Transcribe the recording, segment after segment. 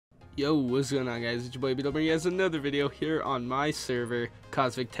Yo, what's going on, guys? It's your boy Beadle bringing you guys another video here on my server,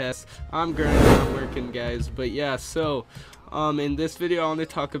 Cosmic Test. I'm grinding, I'm working, guys. But yeah, so in this video I want to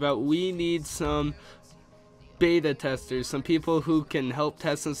talk about we need some beta testers, some people who can help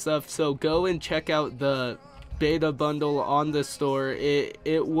test and stuff. So go and check out the beta bundle on the store.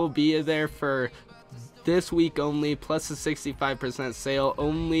 It will be there for this week only, plus a 65% sale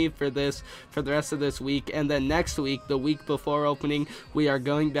only for the rest of this week, and then next week, the week before opening, we are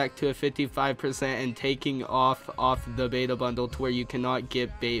going back to a 55% and taking off the beta bundle to where you cannot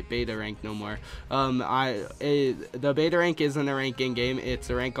get beta rank no more. The beta rank isn't a rank in game,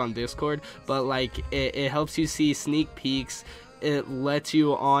 it's a rank on Discord, but like it helps you see sneak peeks. It lets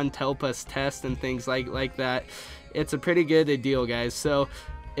you on to help us test and things like that. It's a pretty good deal, guys. So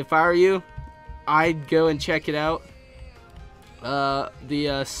if I were you, I'd go and check it out.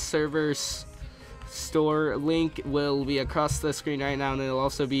 The server store link will be across the screen right now, and it'll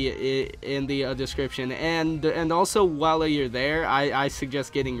also be in the description. And also, while you're there, I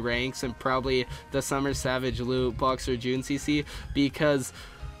suggest getting ranks and probably the Summer Savage loot box or June CC, because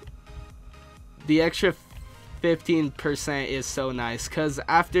the extra 15% is so nice, because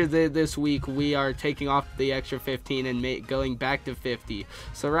after this week we are taking off the extra 15 and going back to 50.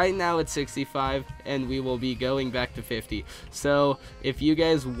 So right now it's 65 and we will be going back to 50. So if you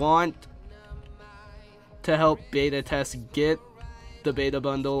guys want to help beta test, get the beta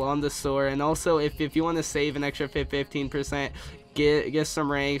bundle on the store. And also if you want to save an extra 15%, get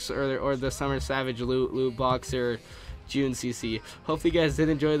some ranks or the Summer Savage loot box or June CC. Hopefully you guys did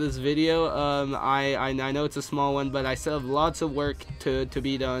enjoy this video. I know it's a small one, but I still have lots of work to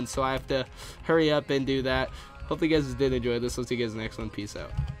be done, so I have to hurry up and do that. Hopefully you guys did enjoy this. I'll see you guys in the next one. Peace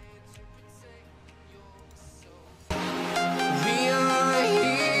out.